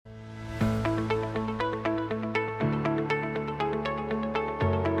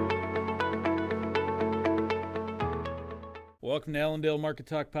Welcome to Allendale Market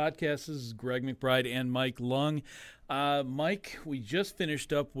Talk Podcast. This is Greg McBride and Mike Lung. Mike, we just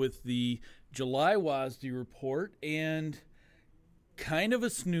finished up with the July WASDE report, and kind of a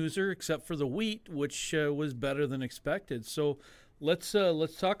snoozer, except for the wheat, which was better than expected. So let's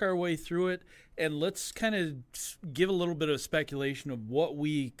talk our way through it, and let's kind of give a little bit of speculation of what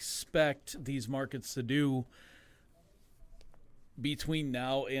we expect these markets to do between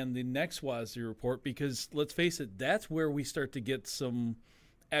now and the next WASDE report, because let's face it, that's where we start to get some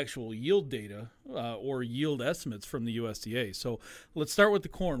actual yield data or yield estimates from the USDA. So let's start with the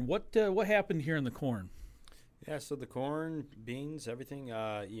corn. What happened here in the corn? Yeah, so the corn, beans, everything,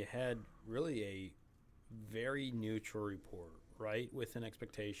 you had really a very neutral report, right, within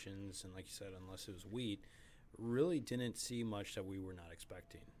expectations. And like you said, unless it was wheat, really didn't see much that we were not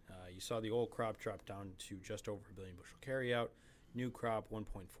expecting. You saw the old crop drop down to just over a billion bushel carryout. New crop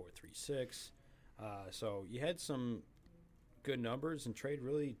 1.436. So you had some good numbers, and trade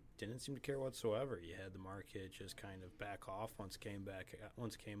really didn't seem to care whatsoever. You had the market just kind of back off once it came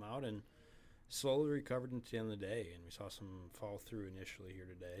out, and slowly recovered into the end of the day. And we saw some fall through initially here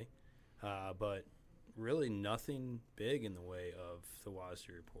today, but really nothing big in the way of the WASDE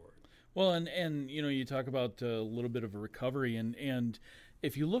report. Well, and you talk about a little bit of a recovery, and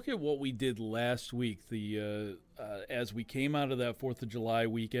if you look at what we did last week, as we came out of that 4th of July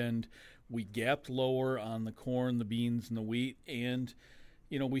weekend, we gapped lower on the corn, the beans, and the wheat, and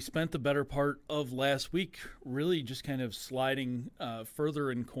we spent the better part of last week really just kind of sliding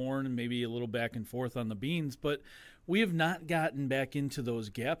further in corn and maybe a little back and forth on the beans, but we have not gotten back into those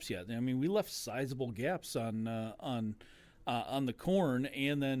gaps yet. I mean, we left sizable gaps on the corn,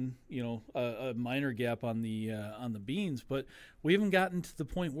 and then a minor gap on the beans, but we haven't gotten to the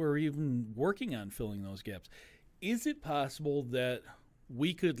point where we're even working on filling those gaps. Is it possible that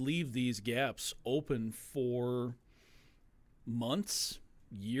we could leave these gaps open for months,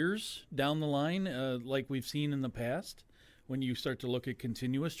 years down the line, like we've seen in the past, when you start to look at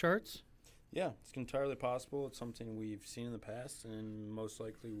continuous charts? Yeah, it's entirely possible. It's something we've seen in the past, and most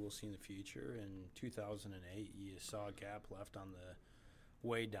likely we'll see in the future. In 2008, you saw a gap left on the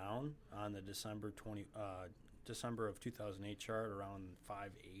way down on the December of 2008 chart around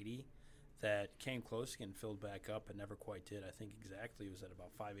 580 that came close again, filled back up, but never quite did. I think exactly it was at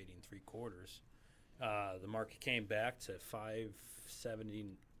about 580 3/4. The market came back to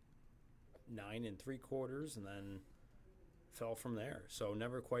 579 3/4, and then fell from there. So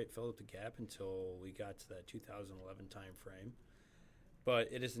never quite filled up the gap until we got to that 2011 time frame.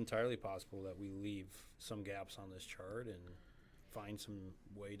 But it is entirely possible that we leave some gaps on this chart and find some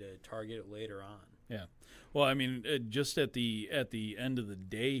way to target it later on. Yeah. Well, I mean, just at the end of the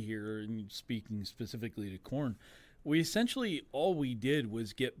day here, and speaking specifically to corn, we essentially all we did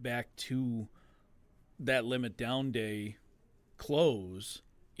was get back to that limit down day close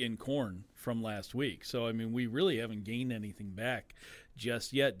in corn from last week. So, I mean, we really haven't gained anything back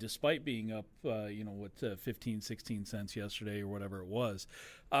just yet, despite being up, 15, 16 cents yesterday or whatever it was.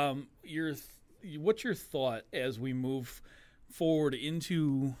 What's your thought as we move forward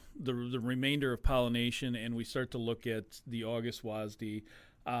into the remainder of pollination and we start to look at the August WASDE?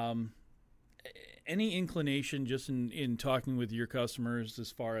 Any inclination just in talking with your customers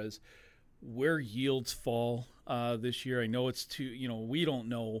as far as where yields fall this year? I know it's we don't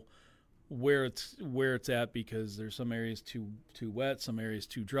know where it's at, because there's some areas too wet, some areas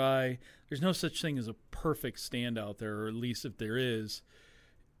too dry. There's no such thing as a perfect stand out there, or at least if there is,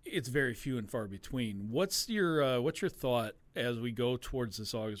 it's very few and far between. What's your thought as we go towards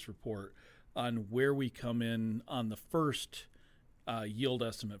this August report on where we come in on the first yield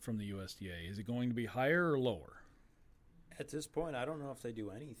estimate from the USDA? Is it going to be higher or lower? At this point, I don't know if they do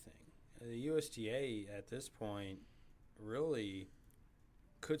anything. The USDA at this point really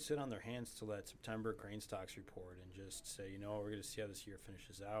could sit on their hands till that September grain stocks report and just say, we're going to see how this year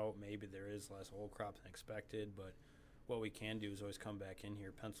finishes out. Maybe there is less old crop than expected, but what we can do is always come back in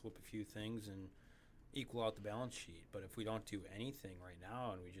here, pencil up a few things, and equal out the balance sheet. But if we don't do anything right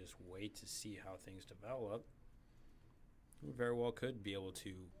now and we just wait to see how things develop, we very well could be able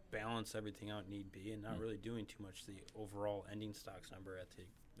to balance everything out need be and not really doing too much to the overall ending stocks number at the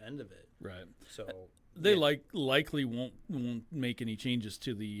end of it. Right. So they likely won't make any changes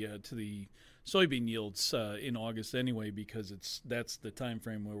to the soybean yields in August anyway, because that's the time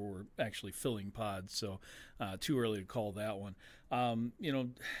frame where we're actually filling pods. So too early to call that one.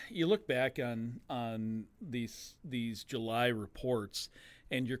 You look back on these July reports,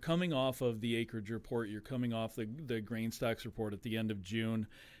 and you're coming off of the acreage report, you're coming off the grain stocks report at the end of June,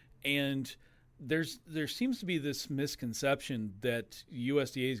 and there seems to be this misconception that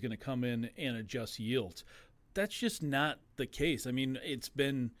USDA is going to come in and adjust yields. that's just not the case. I mean, it's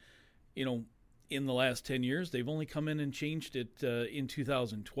been, you know, in the last 10 years, they've only come in and changed it in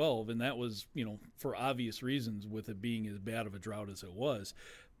 2012, and that was, you know, for obvious reasons with it being as bad of a drought as it was.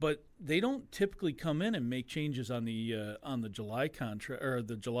 But they don't typically come in and make changes on the July contract or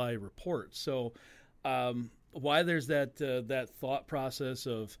the July report. So why there's that thought process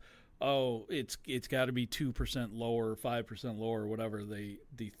of, oh, it's got to be 2% lower, 5% lower, whatever the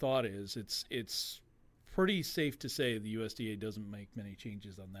thought is. It's pretty safe to say the USDA doesn't make many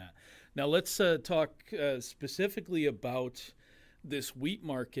changes on that. Now let's talk specifically about this wheat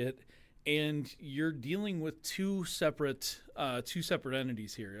market, and you're dealing with two separate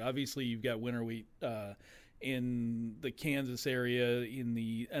entities here. Obviously, you've got winter wheat in the Kansas area,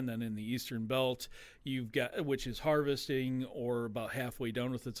 and then in the Eastern Belt, you've got, which is harvesting or about halfway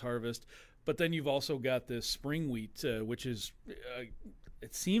done with its harvest. But then you've also got this spring wheat, which is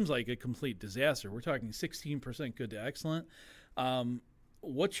it seems like a complete disaster. We're talking 16% good to excellent.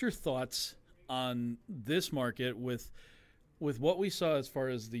 What's your thoughts on this market with what we saw as far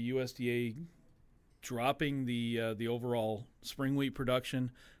as the USDA dropping the overall spring wheat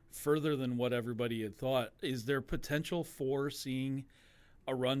production further than what everybody had thought? Is there potential for seeing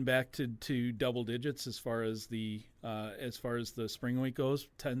a run back to double digits as far as the spring wheat goes,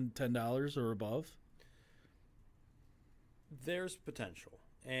 $10 or above? There's potential,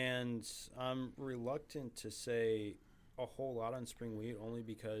 and I'm reluctant to say a whole lot on spring wheat only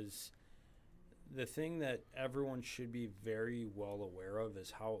because the thing that everyone should be very well aware of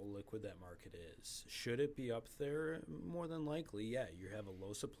is how illiquid that market is. Should it be up there? More than likely, yeah. You have a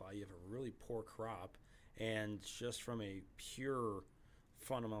low supply, you have a really poor crop, and just from a pure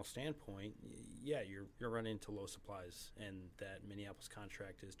fundamental standpoint, yeah, you're running into low supplies, and that Minneapolis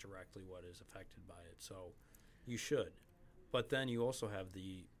contract is directly what is affected by it. So you should. But then you also have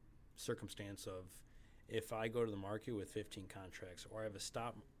the circumstance of, if I go to the market with 15 contracts, or I have a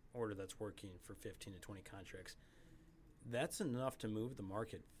stop order that's working for 15 to 20 contracts, that's enough to move the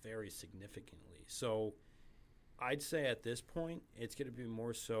market very significantly. So I'd say at this point, it's going to be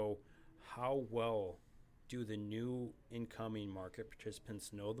more so how well do the new incoming market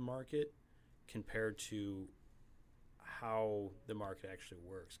participants know the market compared to how the market actually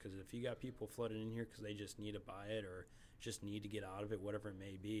works. Because if you got people flooding in here because they just need to buy it or just need to get out of it, whatever it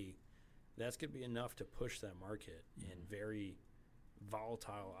may be, that's going to be enough to push that market in very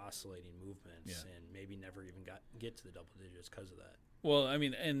volatile, oscillating movements, and maybe never even get to the double digits because of that. Well, I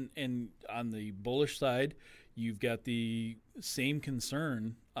mean, and on the bullish side, you've got the same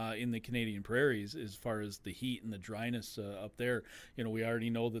concern in the Canadian prairies as far as the heat and the dryness up there. You know, we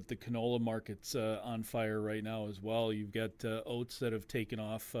already know that the canola market's on fire right now as well. You've got oats that have taken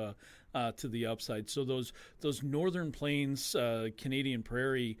off to the upside. So those northern plains Canadian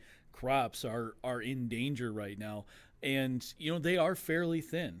prairie crops are in danger right now. And you know, they are fairly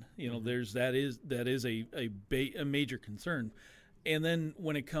thin. You know, that is a major concern. And then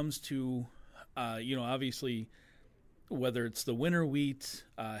when it comes to, you know, obviously, whether it's the winter wheat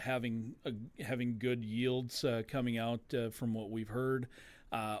having good yields coming out from what we've heard,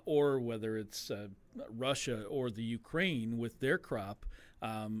 or whether it's Russia or the Ukraine with their crop,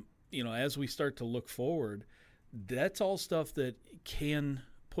 you know, as we start to look forward, that's all stuff that can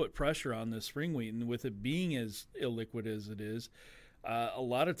put pressure on the spring wheat. And with it being as illiquid as it is, a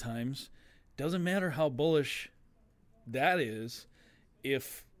lot of times, doesn't matter how bullish that is,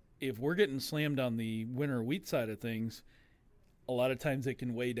 if we're getting slammed on the winter wheat side of things, a lot of times it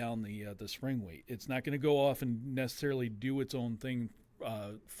can weigh down the spring wheat. It's not going to go off and necessarily do its own thing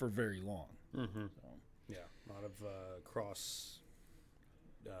for very long. Mm-hmm. So. Yeah, a lot of cross.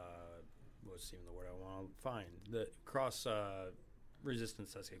 What's even the word I want to find? The cross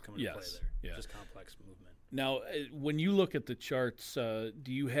resistance that's going to come into play there. Yeah. Just complex movement. Now, when you look at the charts, do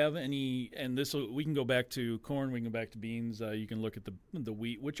you have any? And this, we can go back to corn, we can go back to beans. You can look at the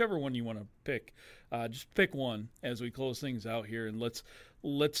wheat, whichever one you want to pick. Just pick one as we close things out here, and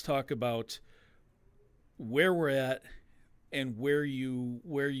let's talk about where we're at and where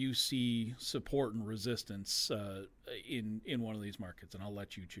you see support and resistance in one of these markets. And I'll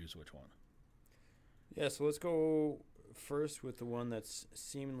let you choose which one. Yeah, so let's go first with the one that's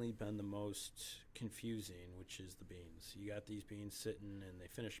seemingly been the most confusing, which is the beans. You got these beans sitting, and they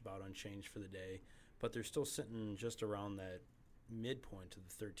finish about unchanged for the day, but they're still sitting just around that midpoint of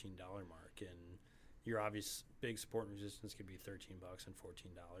the $13 mark. And your obvious big support and resistance could be $13 and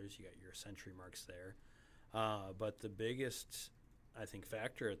 $14. You got your century marks there. But the biggest, I think,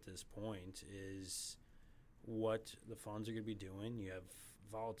 factor at this point is what the funds are going to be doing. You have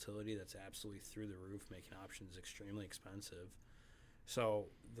volatility that's absolutely through the roof, making options extremely expensive. So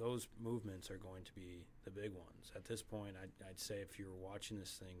those movements are going to be the big ones. At this point, I'd say if you're watching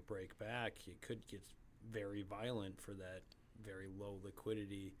this thing break back, it could get very violent for that very low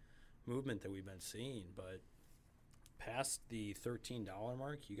liquidity movement that we've been seeing. But past the $13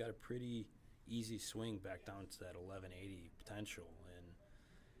 mark, you got a pretty easy swing back down to that 1180 potential. And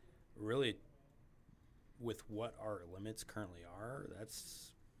really, with what our limits currently are,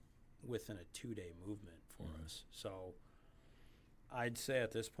 that's within a 2-day movement for us. So I'd say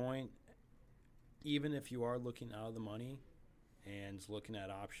at this point, even if you are looking out of the money and looking at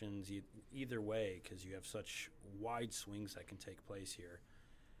options either way, because you have such wide swings that can take place here,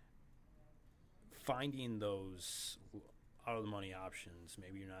 finding those out of the money options,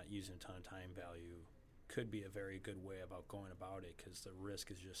 maybe you're not using a ton of time value, could be a very good way about going about it, because the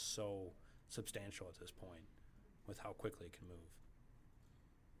risk is just so substantial at this point with how quickly it can move.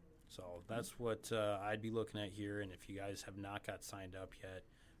 So that's what I'd be looking at here. And if you guys have not got signed up yet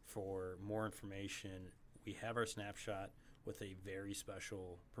for more information, we have our snapshot with a very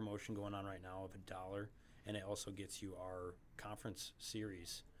special promotion going on right now of $1. And it also gets you our conference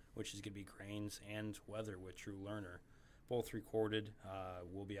series, which is going to be grains and weather with Drew Lerner. Both recorded.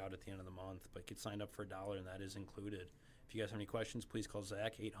 Will be out at the end of the month. But get signed up for $1, and that is included. If you guys have any questions, please call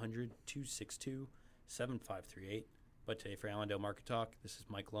Zach, 800-262-7538. But today for Allendale Market Talk, this is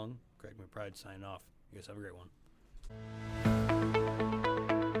Mike Lung, Greg McBride signing off. You guys have a great one.